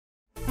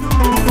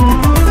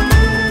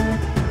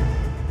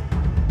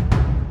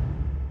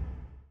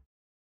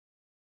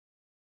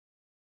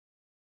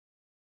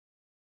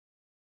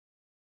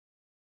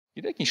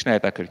Գիտեք ինչն է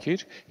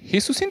հետաքրքիր,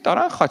 Հիսուսին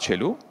տարան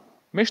խաչելու,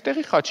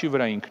 մեջտեղի խաչի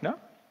վրա ինքն է,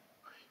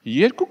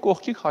 երկու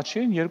կողքի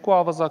խաչերին երկու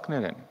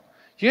ավազակներ են։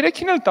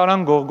 Երեքին էլ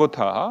տարան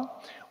Գողգոթա,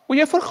 ու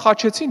երբ որ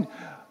խաչեցին,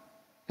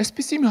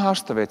 այսպիսի մի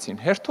հարց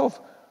տվեցին, հերթով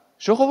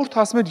ժողովուրդ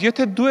ասում էր,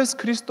 եթե դու ես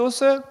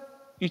Քրիստոսը,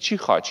 իջի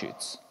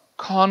խաչից։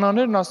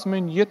 Քահանաներն ասում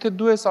են, եթե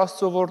դու ես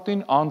Աստծո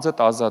որդին,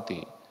 անձդ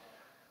ազատի։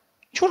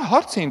 Ինչ որ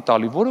հարց էին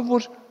տալի, որը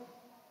որ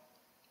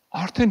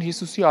արդեն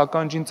Հիսուսի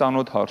ականջին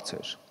ծանոթ հարց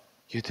էր։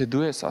 Եթե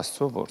դու ես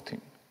Աստծո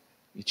որդին,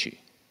 իջի։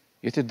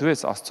 Եթե դու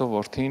ես Աստծո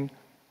որդին,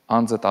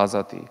 անձդ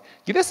ազատի։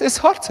 Գիտես, այս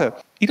հարցը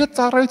իր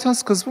ծառայության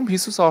սկզբում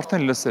Հիսուսը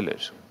արդեն լսել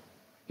էր։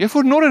 Երբ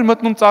որ նոր էր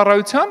մտնում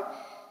ծառայության,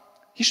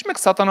 հիշում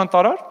եք Սատանան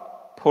տարար,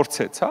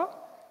 փորձեց, հա?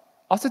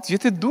 Ասեց,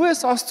 եթե դու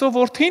ես Աստծո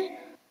որդին,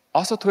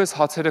 ասա թող ես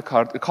հացերը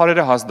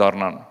քարերը հաց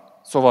դառնան,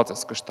 սոված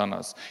ես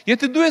կշտանաս։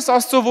 Եթե դու ես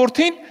Աստծո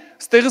որդին,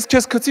 ստեղից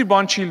քեզ քցի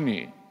բան չի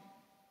լինի։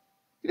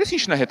 Գիտես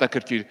ինչն է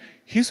հետաքրքիր,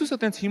 Հիսուսը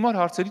տենց հիմար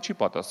հարցերի չի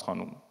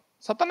պատասխանում։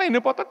 Սատանայի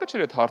նպատակը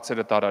չէր այդ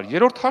հարցերը տարար,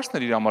 երրորդ հարցն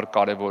էր իր համար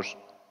կարևոր։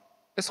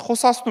 Այս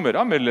խոսացնում էր,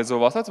 մեր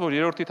լեզվով ասած, որ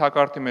երրորդի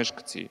թակարդի մեջ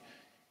գցի։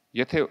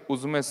 Եթե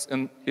ուզում ես,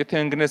 եթե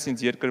ընկնես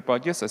ինձ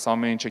երկրպագ ես, այս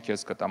ամեն ինչը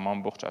քեզ կտամ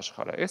ամբողջ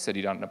աշխարհը։ Այս էր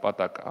իր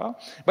նպատակը, հա։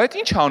 Բայց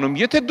ինչ անում,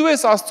 եթե դու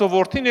ես Աստծո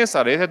որդին, ես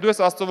արա, եթե դու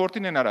ես Աստծո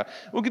որդին, են արա։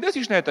 Ու գիտես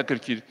ինչն է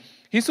հետաքրքիր։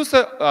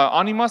 Հիսուսը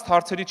անիմաստ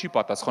հարցերի չի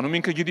պատասխանում,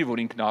 ինքը գիտի,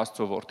 որ ինքն է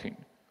Աստծո որդին։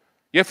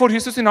 Երբ որ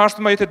Հիսուսին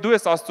հարցնում է, եթե դու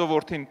ես Աստծո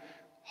որդին,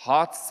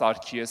 հաց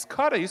սարքի ես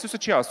քարը, Հիսուսը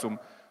չի ասում,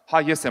 հա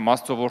ես եմ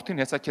Աստծո որդին,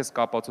 հեսա քեզ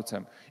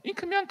կապացուցեմ։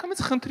 Ինքը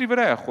միանգամից խնդրի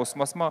վրա է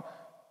խոսում, ասում է,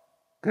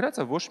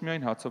 գրածը ոչ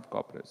միայն հացով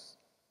կապրես։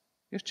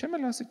 Ես չեմ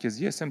էլ ասի քեզ,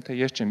 ես եմ թե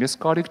ես չեմ, ես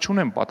կարիք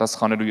չունեմ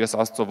պատասխանելու, ես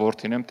Աստծո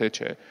որդին եմ թե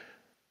չէ։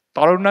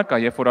 Տարօրինակ է,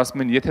 երբ որ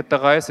ասում են, եթե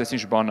տղա ես, ես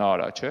ինչ բան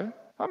արա, չէ։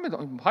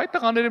 Հայ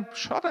տղաները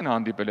շատ են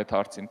հանդիպել այդ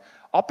հարցին։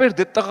 Ապեր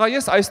դե տղա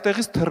ես,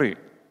 այստեղից թռի։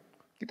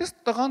 Գիտես,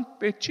 տղան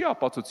պետք չի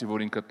ապացուցի,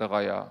 որ ինքը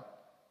տղա է։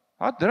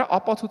 Հա, դրա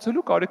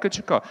ապացուցելու կարիքը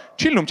չկա։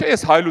 Չի լինում, չէ,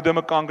 ես հայլու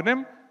դեմը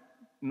կանգնեմ,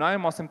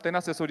 նայեմ, ասեմ,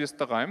 տենաս ես որ ես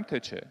տղա եմ, թե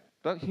չէ։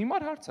 Դա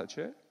հիմար հարց է,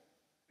 չէ։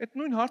 Այդ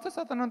նույն հարցը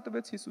Սատանան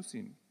տվեց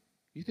Հիսուսին։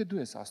 Եթե դու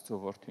ես Աստծո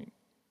որդին։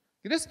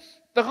 Գիտես,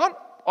 տղան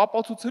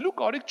ապացուցելու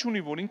կարիք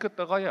չունի, որ ինքը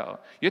տղա է։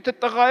 Եթե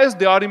տղա ես,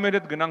 դե արի մեր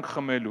հետ գնանք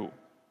խմելու։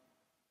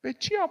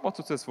 Պետք չի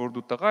ապացուցես, որ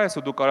դու տղա ես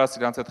ու դու կարաս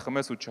իրանց հետ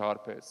խմես ու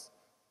չհարբես։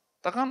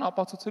 Տղան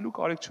ապացուցելու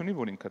կարիք չունի,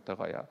 որ ինքը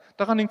տղա է։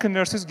 Տղան ինքը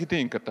ներսից գիտի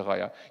ինքը տղա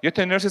է։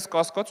 Եթե ներսից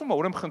կասկածում է,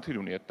 ուրեմն խնդիր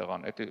ունի այդ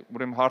տղան,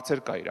 ուրեմն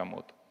հարցեր կա իր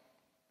մոտ։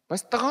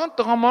 Բայց տղան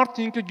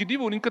տղամարդը ինքը գիտի,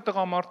 որ ինքը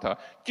տղամարդ է։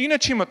 Կինը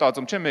չի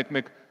մտածում, չէ,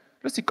 մեկ-մեկ,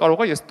 լսի,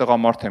 կարող է ես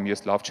տղամարդ եմ,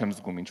 ես լավ չեմ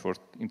զգում, ինչ որ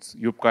ինձ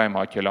յուբկա եմ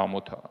հագել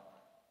ամոթա։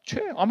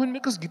 Չէ, ամեն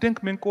մեկս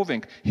գիտենք մենք ով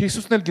ենք։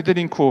 Հիսուսն էլ գիտեր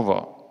ինքը ով է։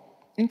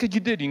 Ինքը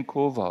գիտեր ինքը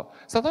ով է։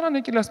 Սատանան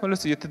եկել ասում է,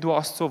 լսի, եթե դու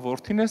Աստծո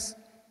որդին ես,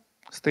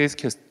 ստեյս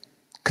քեզ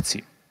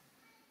գցի։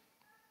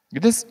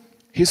 Գիտես,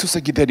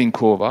 Հիսուսը գիտեր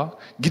ինքը ով է,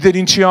 գիտեր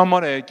ինչի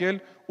համար է եկել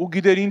ու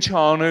գիտեր ինչ է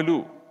անելու։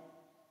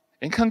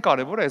 Այնքան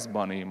կարևոր է այս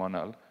բանը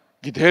իմանալ։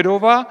 Գիտեր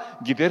ով է,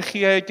 գիտեր խի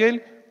է եկել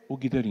ու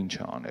գիտեր ինչ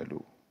է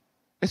անելու։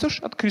 Այսօր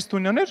շատ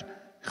քրիստոնյաներ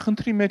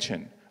խնդրի մեջ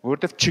են,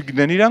 որովհետև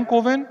չգիտեն իրանք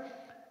ով են,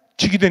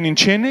 չգիտեն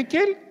ինչ են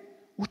եկել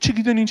ու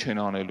չգիտեն ինչ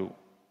են անելու։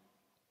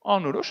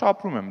 Անորոշ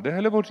ապրում եմ, դե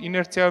հələ որ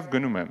իներցիայով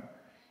գնում եմ։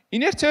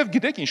 Իներցիայով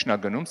գիտեք ինչն է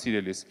գնում,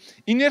 սիրելիս։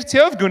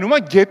 Իներցիայով գնում է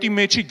գետի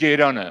մեջի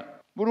գերանը,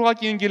 որ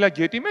ուղղակի ընկել է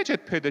գետի մեջ,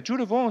 այդ փեդը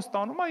ջուրը ոնց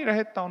տանում է, իր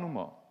հետ տանում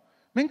է։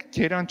 Մենք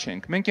գերան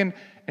չենք, մենք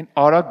այն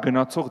արագ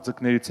գնացող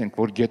ձկներից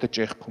ենք, որ գետը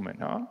ճեղքում են,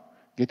 հա։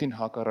 Գետին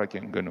հակառակ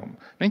են գնում։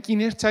 Մենք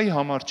իներցիայի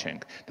համար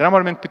չենք։ Դրա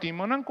համար մենք պետք է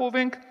իմանանք ով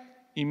ենք,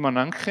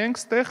 իմանանք խենք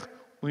ստեղ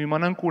ու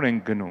իմանանք ուր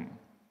ենք գնում։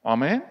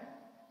 Ամեն։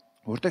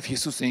 Որտեվ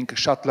Հիսուսը ինքը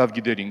շատ լավ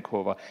գիտեր ինքը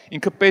ով է։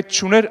 Ինքը պետք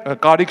չուներ,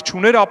 կարիք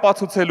չուներ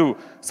ապացուցելու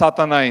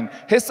Սատանային։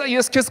 Հեսա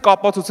ես քեզ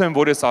կապացուցեմ,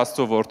 որ ես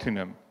Աստծո որդին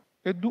եմ։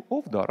 Այդ դու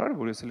ով դարար,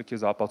 որ ես էլ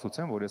քեզ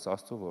ապացուցեմ, որ ես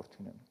Աստծո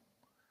որդին եմ։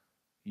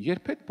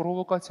 Երբեք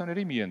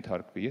պրովոկացիաների մի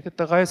ենթարկվի։ Եթե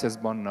տղա ես, այս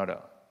բանն արա։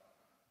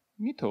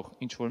 Մի թող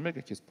ինչ որ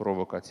մեկը քեզ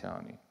պրովոկացիա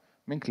անի։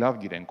 Մենք լավ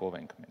գիտենք ով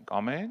ենք մենք։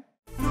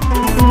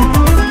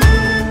 Ամեն։